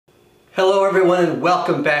Hello everyone and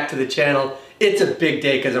welcome back to the channel. It's a big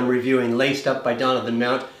day because I'm reviewing Laced Up by Donnovan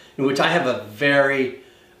Mount, in which I have a very,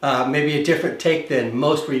 maybe a different take than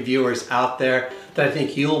most reviewers out there that I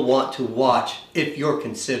think you'll want to watch if you're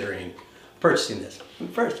considering purchasing this. But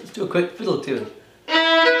first, let's do a quick fiddle tune.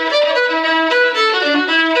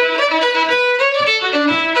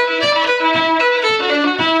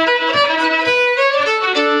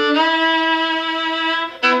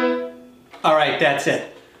 Alright, that's it.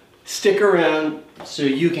 Stick around so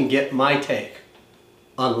you can get my take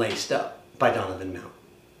on Laced Up by Donnovan Mount.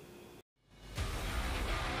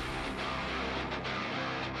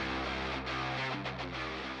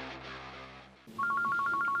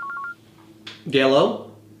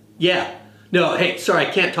 Hello? Yeah. No, hey, sorry,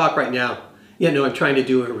 I can't talk right now. Yeah, no, I'm trying to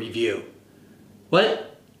do a review.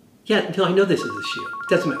 What? Yeah, no, I know this is a shoe. It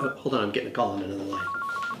doesn't matter. Hold on, I'm getting a call on another line.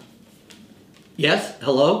 Yes?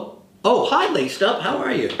 Hello? Oh, hi, Laced Up. How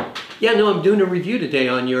are you? Yeah, no, I'm doing a review today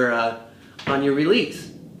on your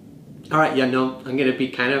release. All right, yeah, no, I'm going to be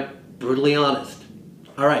kind of brutally honest.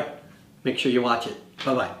 All right, make sure you watch it.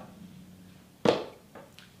 Bye-bye.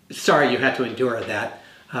 Sorry you had to endure that.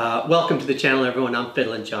 Welcome to the channel, everyone. I'm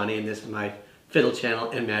FiddlinJonny, and this is my Fiddle channel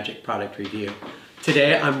and Magic product review.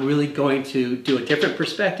 Today, I'm really going to do a different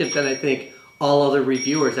perspective than I think all other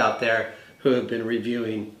reviewers out there who have been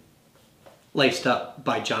reviewing Laced Up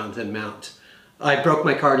by Donnovan Mount. I broke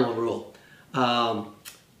my cardinal rule. Let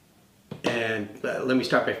me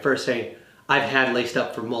start by first saying I've had Laced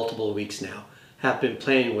Up for multiple weeks now, have been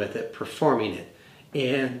playing with it, performing it,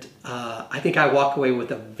 and I think I walk away with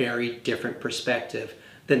a very different perspective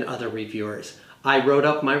than other reviewers. I wrote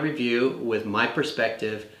up my review with my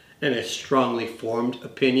perspective and a strongly formed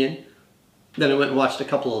opinion. Then I went and watched a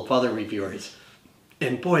couple of other reviewers,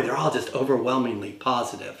 and boy, they're all just overwhelmingly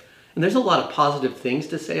positive. And there's a lot of positive things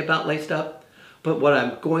to say about Laced Up, but what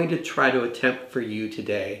I'm going to try to attempt for you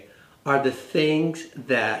today are the things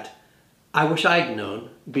that I wish I'd known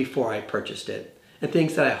before I purchased it, and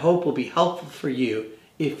things that I hope will be helpful for you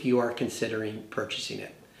if you are considering purchasing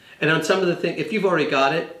it. And on some of the things, if you've already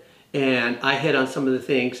got it, and I hit on some of the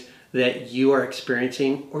things that you are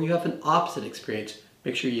experiencing, or you have an opposite experience,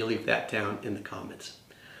 make sure you leave that down in the comments.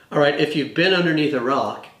 All right, if you've been underneath a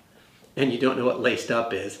rock and you don't know what Laced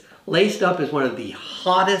Up is one of the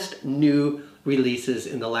hottest new releases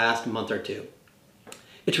in the last month or two.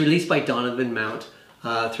 It's released by Donnovan Mount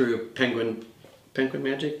through Penguin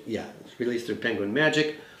Magic? Yeah, it's released through Penguin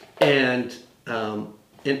Magic. And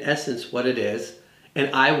in essence, what it is,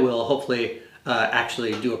 and I will hopefully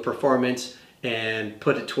actually do a performance and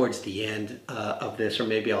put it towards the end of this, or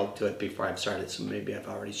maybe I'll do it before I've started, so maybe I've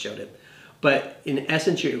already showed it. But in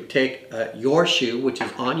essence, you take your shoe, which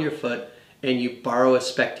is on your foot, and you borrow a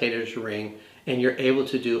spectator's ring, and you're able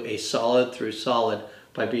to do a solid through solid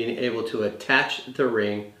by being able to attach the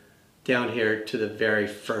ring down here to the very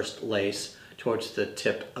first lace towards the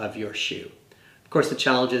tip of your shoe. Of course, the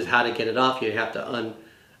challenge is how to get it off. You have to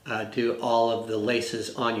undo all of the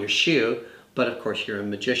laces on your shoe, but of course you're a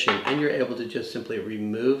magician, and you're able to just simply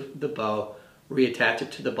remove the bow, reattach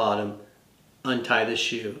it to the bottom, untie the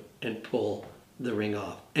shoe, and pull the ring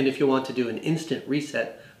off. And if you want to do an instant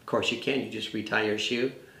reset, of course you can. You just retie your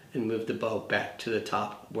shoe and move the bow back to the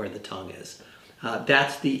top where the tongue is.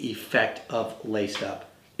 That's the effect of Laced Up.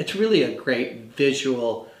 It's really a great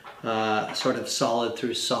visual sort of solid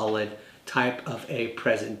through solid type of a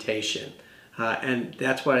presentation. And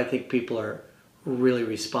that's what I think people are really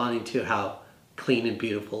responding to, how clean and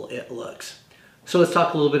beautiful it looks. So let's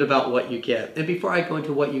talk a little bit about what you get. And before I go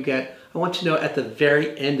into what you get, I want you to know at the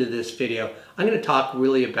very end of this video, I'm going to talk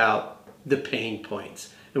really about the pain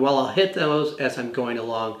points. And while I'll hit those as I'm going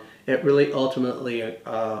along, it really ultimately,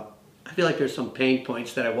 I feel like there's some pain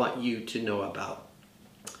points that I want you to know about.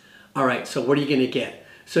 All right, so what are you going to get?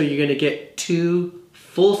 So you're going to get 2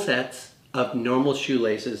 full sets of normal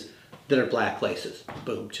shoelaces that are black laces.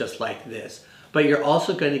 Boom, just like this. But you're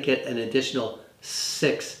also going to get an additional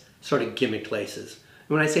 6 sort of gimmick laces.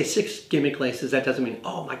 And when I say 6 gimmick laces, that doesn't mean,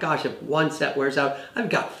 oh my gosh, if one set wears out, I've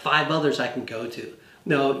got 5 others I can go to.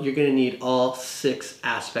 No, you're going to need all 6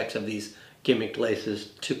 aspects of these gimmick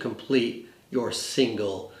laces to complete your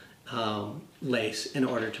single lace in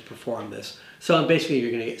order to perform this. So basically you're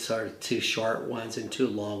going to get sort of 2 short ones and 2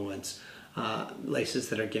 long ones, laces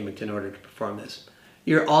that are gimmicked in order to perform this.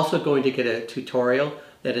 You're also going to get a tutorial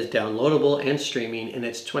that is downloadable and streaming, and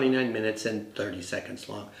it's 29 minutes and 30 seconds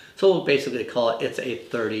long. So we'll basically call it, it's a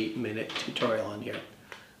 30-minute tutorial on here.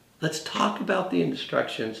 Let's talk about the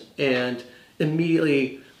instructions, and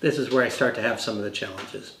immediately this is where I start to have some of the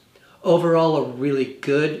challenges. Overall, a really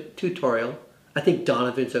good tutorial. I think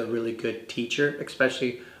Donovan's a really good teacher,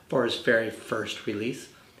 especially for his very first release.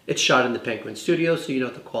 It's shot in the Penguin Studio, so you know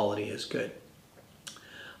the quality is good.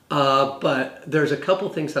 But there's a couple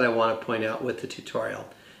things that I want to point out with the tutorial,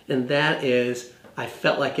 and that is I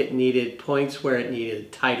felt like it needed points where it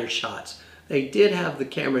needed tighter shots. They did have the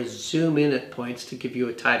camera zoom in at points to give you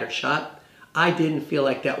a tighter shot. I didn't feel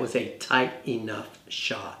like that was a tight enough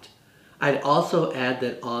shot. I'd also add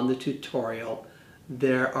that on the tutorial,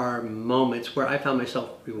 there are moments where I found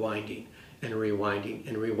myself rewinding and rewinding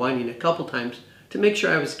and rewinding a couple times to make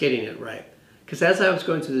sure I was getting it right. Because as I was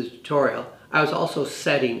going through the tutorial, I was also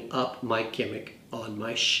setting up my gimmick on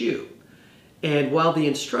my shoe. And while the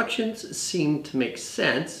instructions seemed to make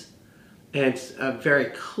sense and very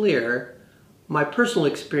clear, my personal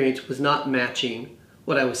experience was not matching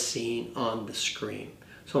what I was seeing on the screen.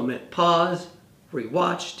 So it meant pause,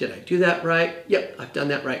 rewatch, did I do that right? Yep, I've done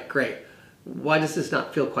that right, great. Why does this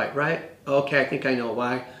not feel quite right? Okay, I think I know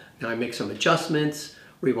why. Now I make some adjustments,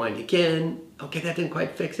 rewind again. Okay, that didn't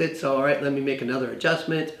quite fix it, so all right, let me make another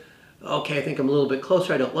adjustment. Okay, I think I'm a little bit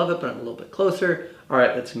closer. I don't love it, but I'm a little bit closer. All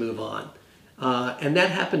right, let's move on. And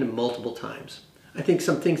that happened multiple times. I think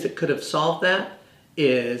some things that could have solved that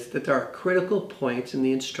is that there are critical points in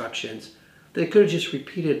the instructions that it could have just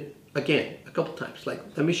repeated again a couple times. Like,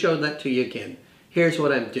 let me show that to you again. Here's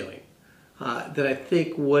what I'm doing. That I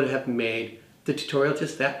think would have made the tutorial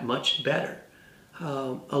just that much better,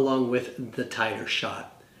 along with the tighter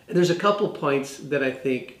shot. And there's a couple points that I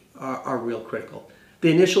think are real critical.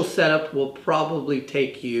 The initial setup will probably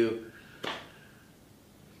take you,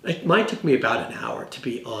 mine took me about an hour, to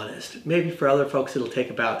be honest. Maybe for other folks it'll take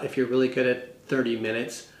about, if you're really good at 30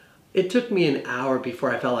 minutes. It took me an hour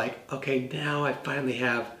before I felt like, okay, now I finally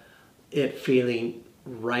have it feeling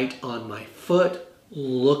right on my foot,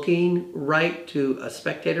 looking right to a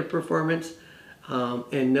spectator performance,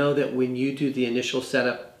 and know that when you do the initial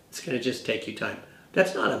setup, it's going to just take you time.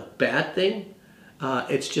 That's not a bad thing.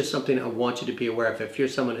 It's just something I want you to be aware of. If you're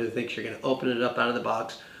someone who thinks you're going to open it up out of the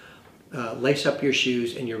box, lace up your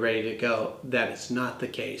shoes, and you're ready to go, that is not the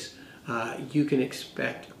case. You can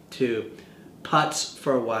expect to putz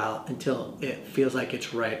for a while until it feels like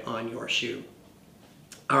it's right on your shoe.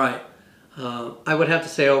 All right, I would have to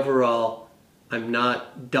say overall, I'm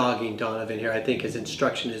not dogging Donnovan here. I think his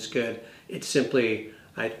instruction is good. It's simply,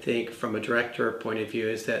 I think from a director point of view,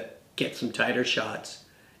 is that get some tighter shots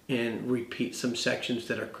and repeat some sections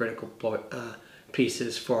that are critical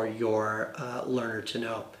pieces for your learner to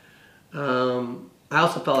know. I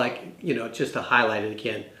also felt like, just to highlight it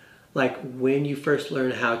again, like when you first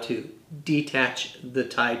learn how to detach the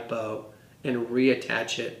tied bow and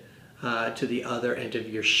reattach it to the other end of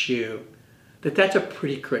your shoe, that's a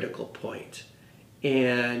pretty critical point.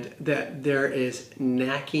 And that there is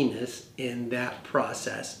knackiness in that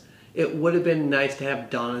process. It would have been nice to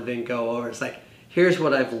have Donnovan go over. It's like, here's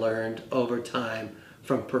what I've learned over time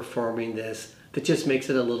from performing this that just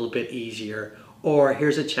makes it a little bit easier. Or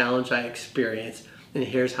here's a challenge I experienced and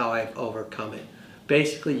here's how I've overcome it.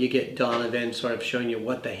 Basically, you get Donnovan sort of showing you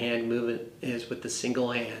what the hand movement is with the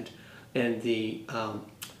single hand and the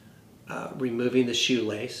removing the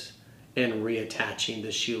shoelace and reattaching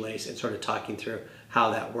the shoelace and sort of talking through how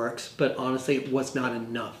that works. But honestly, it was not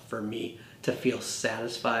enough for me to feel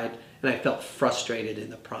satisfied, and I felt frustrated in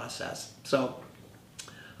the process. So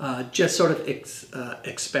just sort of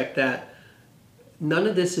expect that. None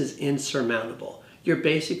of this is insurmountable. You're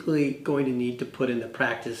basically going to need to put in the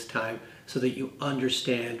practice time so that you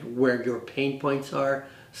understand where your pain points are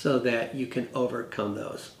so that you can overcome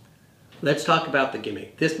those. Let's talk about the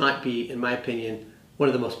gimmick. This might be, in my opinion, one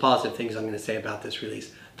of the most positive things I'm going to say about this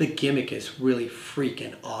release. The gimmick is really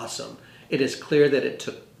freaking awesome. It is clear that it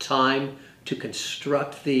took time to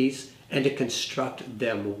construct these and to construct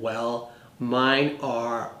them well. Mine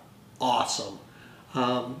are awesome.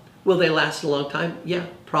 Will they last a long time? Yeah,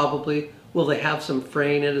 probably. Will they have some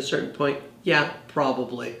fraying at a certain point? Yeah,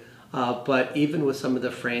 probably. But even with some of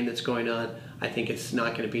the fraying that's going on, I think it's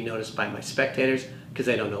not going to be noticed by my spectators because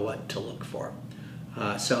they don't know what to look for.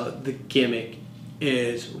 So the gimmick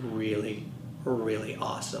is really, really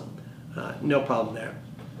awesome. No problem there.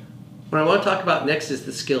 What I want to talk about next is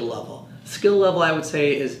the skill level. Skill level, I would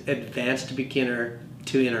say, is advanced beginner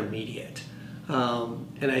to intermediate.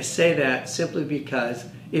 And I say that simply because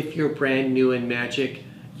if you're brand new in Magic,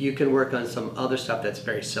 you can work on some other stuff that's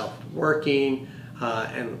very self-working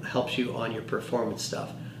and helps you on your performance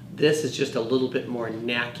stuff. This is just a little bit more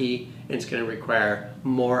knacky and it's going to require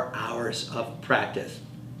more hours of practice.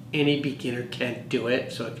 Any beginner can do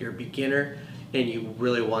it, so if you're a beginner and you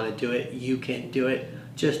really want to do it, you can do it.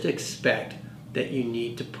 Just expect that you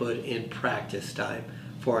need to put in practice time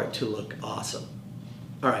for it to look awesome.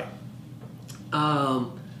 All right.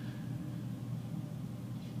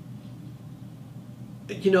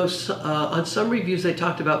 You know, on some reviews they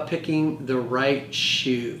talked about picking the right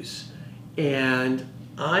shoes, and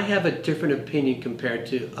I have a different opinion compared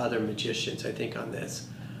to other magicians, I think, on this.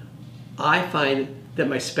 I find that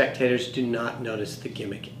my spectators do not notice the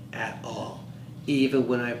gimmick at all, even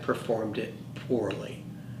when I performed it poorly.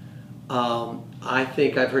 I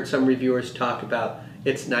think I've heard some reviewers talk about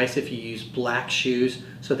it's nice if you use black shoes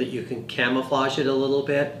so that you can camouflage it a little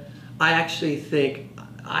bit. I actually think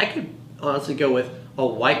I could honestly go with a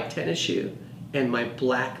white tennis shoe and my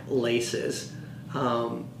black laces,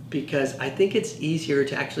 because I think it's easier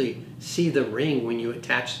to actually see the ring when you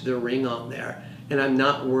attach the ring on there, and I'm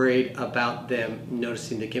not worried about them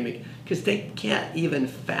noticing the gimmick, because they can't even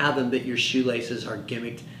fathom that your shoelaces are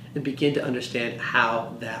gimmicked and begin to understand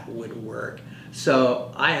how that would work.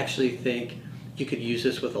 So I actually think you could use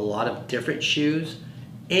this with a lot of different shoes,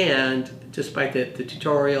 and despite the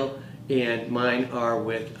tutorial and mine are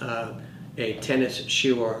with a tennis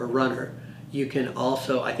shoe or a runner, you can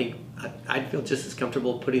also, I think, I'd feel just as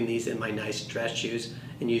comfortable putting these in my nice dress shoes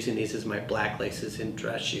and using these as my black laces in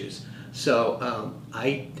dress shoes. So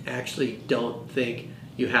I actually don't think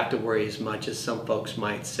you have to worry as much as some folks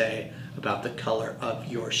might say about the color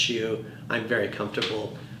of your shoe. I'm very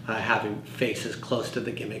comfortable having faces close to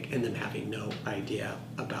the gimmick and then having no idea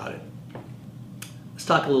about it. Let's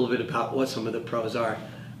talk a little bit about what some of the pros are.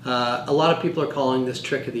 A lot of people are calling this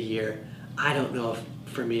trick of the year. I don't know if,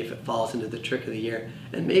 for me, if it falls into the trick of the year,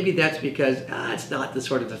 and maybe that's because it's not the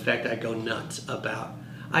sort of effect I go nuts about.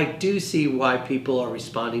 I do see why people are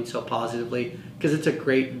responding so positively, because it's a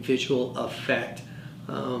great visual effect,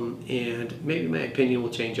 and maybe my opinion will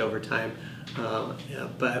change over time,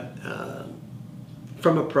 but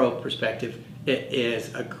from a pro perspective, it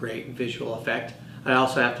is a great visual effect. I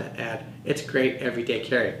also have to add, it's great everyday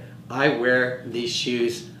carry. I wear these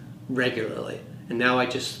shoes regularly, and now I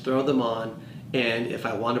just throw them on, and if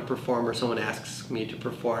I want to perform or someone asks me to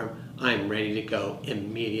perform, I'm ready to go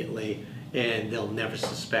immediately, and they'll never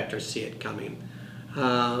suspect or see it coming.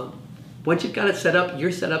 Once you've got it set up,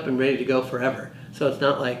 you're set up and ready to go forever. So it's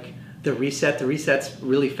not like the reset's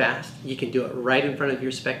really fast. You can do it right in front of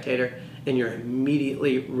your spectator, and you're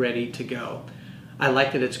immediately ready to go. I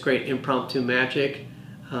like that it's great impromptu magic,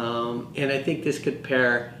 and I think this could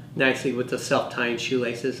pair nicely with the self-tying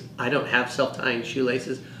shoelaces. I don't have self-tying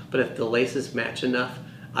shoelaces, but if the laces match enough,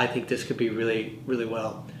 I think this could be really, really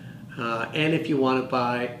well. And if you want to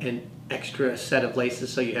buy an extra set of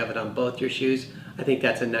laces so you have it on both your shoes, I think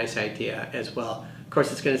that's a nice idea as well. Of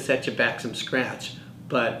course, it's going to set you back some scratch,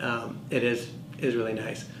 but it is really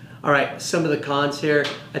nice. All right, some of the cons here.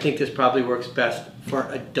 I think this probably works best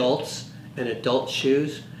for adults and adult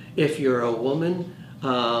shoes. If you're a woman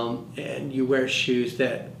and you wear shoes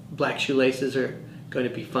that black shoelaces are going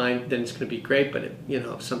to be fine, then it's going to be great, but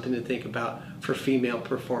something to think about for female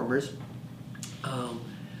performers.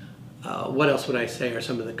 What else would I say are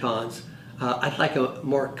some of the cons? I'd like a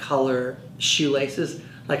more color shoelaces.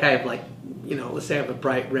 Like I have let's say I have a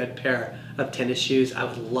bright red pair of tennis shoes. I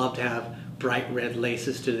would love to have bright red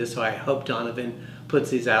laces to this, so I hope Donnovan puts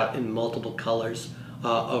these out in multiple colors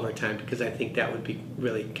over time, because I think that would be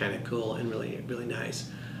really kind of cool and really, really nice.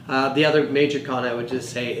 The other major con I would just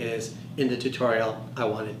say is in the tutorial, I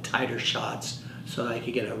wanted tighter shots so I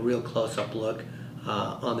could get a real close-up look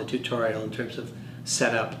on the tutorial in terms of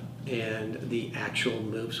setup and the actual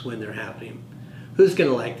moves when they're happening. Who's going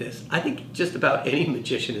to like this? I think just about any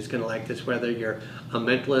magician is going to like this, whether you're a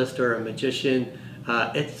mentalist or a magician.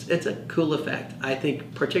 It's a cool effect. I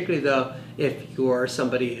think particularly though, if you're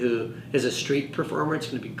somebody who is a street performer, it's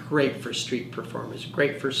going to be great for street performers,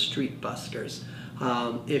 great for street buskers.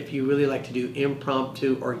 If you really like to do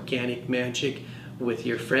impromptu organic magic with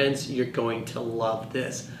your friends, you're going to love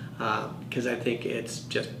this, because I think it's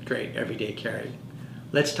just great everyday carry.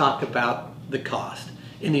 Let's talk about the cost.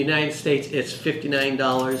 In the United States, it's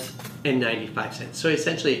 $59.95. So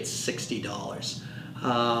essentially it's $60.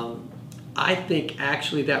 I think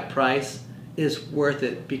actually that price is worth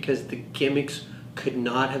it, because the gimmicks could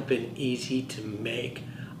not have been easy to make.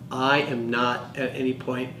 I am not at any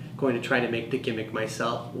point going to try to make the gimmick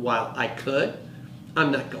myself. While I could,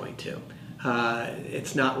 I'm not going to.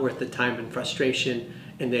 It's not worth the time and frustration,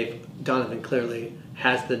 and Donnovan clearly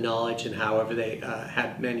has the knowledge, and however they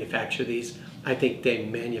had manufactured these, I think they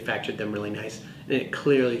manufactured them really nice, and it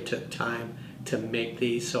clearly took time to make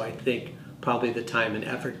these, so I think probably the time and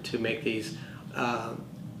effort to make these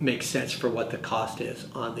makes sense for what the cost is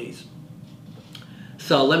on these.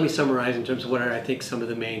 So let me summarize in terms of what I think some of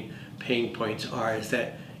the main pain points are. Is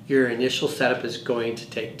that your initial setup is going to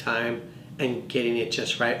take time, and getting it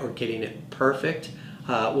just right or getting it perfect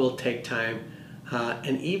will take time.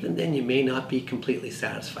 And even then you may not be completely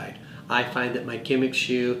satisfied. I find that my gimmick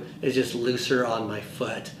shoe is just looser on my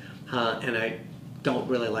foot, and I don't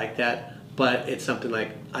really like that, but it's something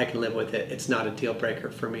like I can live with it. It's not a deal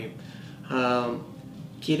breaker for me.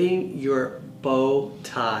 Getting your bow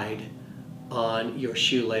tied on your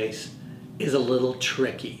shoelace is a little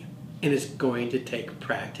tricky, and it's going to take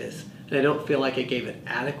practice. And I don't feel like I gave it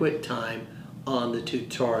adequate time on the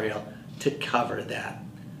tutorial to cover that.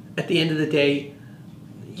 At the end of the day,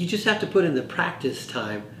 you just have to put in the practice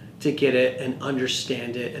time to get it and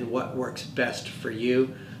understand it and what works best for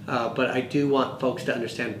you. But I do want folks to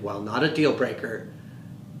understand, while not a deal breaker,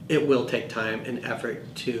 it will take time and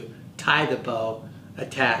effort to tie the bow,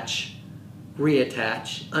 attach,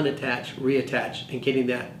 reattach, unattach, reattach, and getting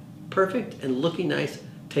that perfect and looking nice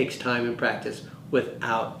takes time and practice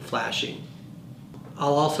without flashing.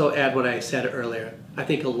 I'll also add what I said earlier. I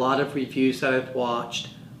think a lot of reviews that I've watched,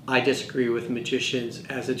 I disagree with magicians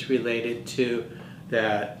as it's related to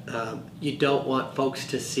that you don't want folks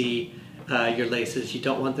to see your laces. You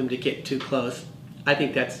don't want them to get too close. I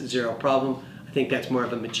think that's zero problem. I think that's more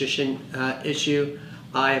of a magician issue.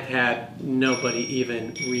 I've had nobody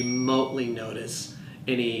even remotely notice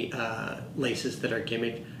any laces that are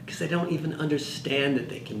gimmicked because they don't even understand that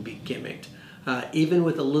they can be gimmicked. Even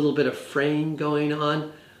with a little bit of fraying going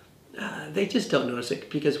on, they just don't notice it,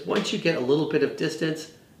 because once you get a little bit of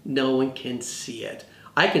distance, no one can see it.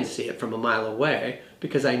 I can see it from a mile away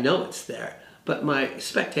because I know it's there, but my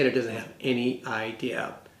spectator doesn't have any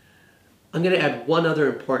idea. I'm going to add one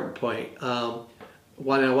other important point.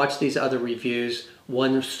 When I watched these other reviews,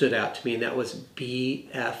 one stood out to me, and that was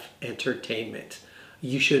BF Entertainment.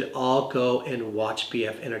 You should all go and watch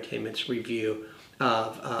BF Entertainment's review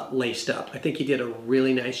of Laced Up. I think he did a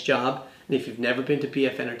really nice job. And if you've never been to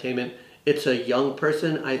BF Entertainment, it's a young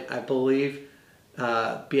person. I believe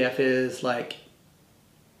BF is like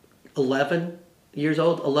 11 years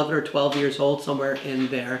old, 11 or 12 years old, somewhere in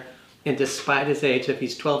there. And despite his age, if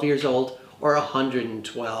he's 12 years old or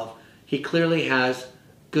 112, he clearly has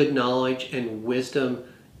good knowledge and wisdom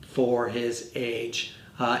for his age,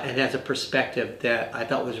 and has a perspective that I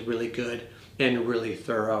thought was really good and really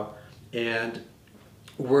thorough and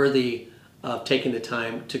worthy of taking the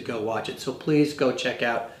time to go watch it. So please go check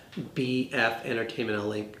out BF Entertainment.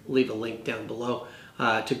 I'll leave a link down below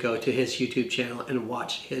to go to his YouTube channel and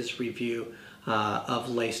watch his review of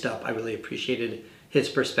Laced Up. I really appreciated his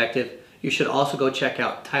perspective. You should also go check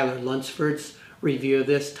out Tyler Lunsford's review of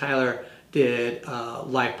this. Tyler did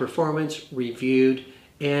live performance, reviewed,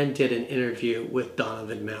 and did an interview with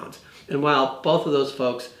Donnovan Mount. And while both of those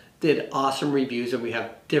folks did awesome reviews and we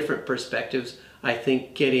have different perspectives, I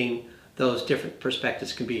think getting those different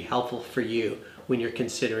perspectives can be helpful for you when you're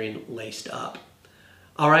considering Laced Up.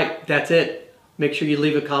 All right, that's it. Make sure you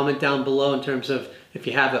leave a comment down below in terms of, if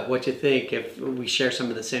you have it, what you think, if we share some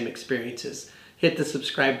of the same experiences. Hit the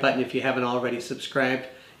subscribe button if you haven't already subscribed.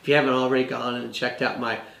 If you haven't already gone and checked out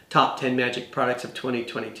my top 10 magic products of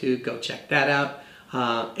 2022, go check that out.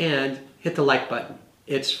 And hit the like button.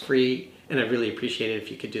 It's free, and I really appreciate it if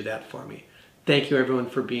you could do that for me. Thank you everyone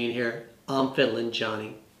for being here. I'm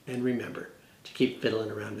FiddlinJonny, and remember to keep fiddling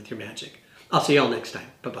around with your magic. I'll see you all next time.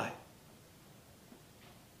 Bye-bye.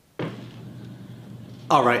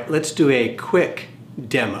 All right, let's do a quick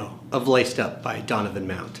demo of Laced Up by Donnovan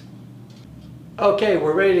Mount. Okay,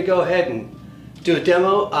 we're ready to go ahead and do a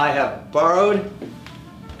demo. I have borrowed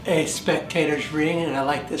a spectator's ring, and I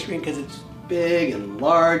like this ring because it's big and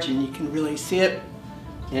large and you can really see it.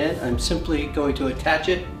 And I'm simply going to attach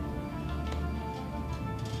it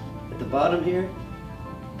at the bottom here.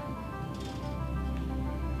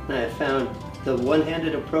 I have found the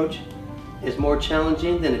one-handed approach is more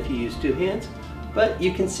challenging than if you use two hands, but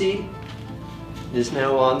you can see it is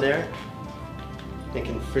now on there. It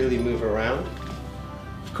can freely move around.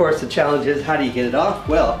 Of course, the challenge is, how do you get it off?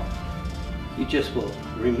 Well, you just will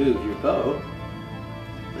remove your bow,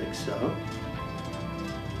 like so.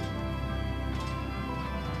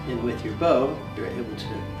 And with your bow, you're able to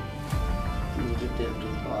move it down to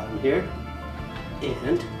the bottom here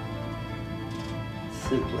and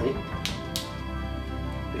simply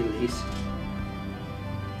release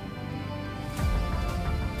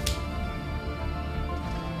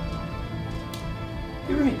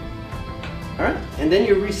your ring. All right, and then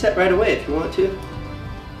you reset right away if you want to.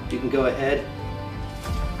 You can go ahead,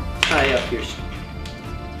 tie up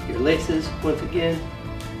your laces once again.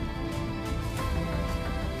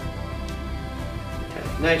 Tie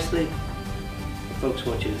it nicely. If folks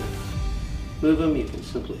want you to move them, you can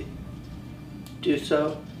simply do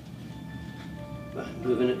so by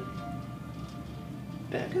moving it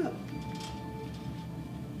back up.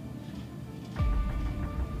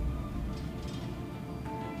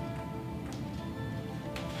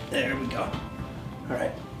 There we go. All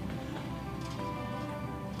right.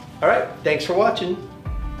 All right, thanks for watching.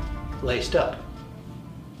 Laced up.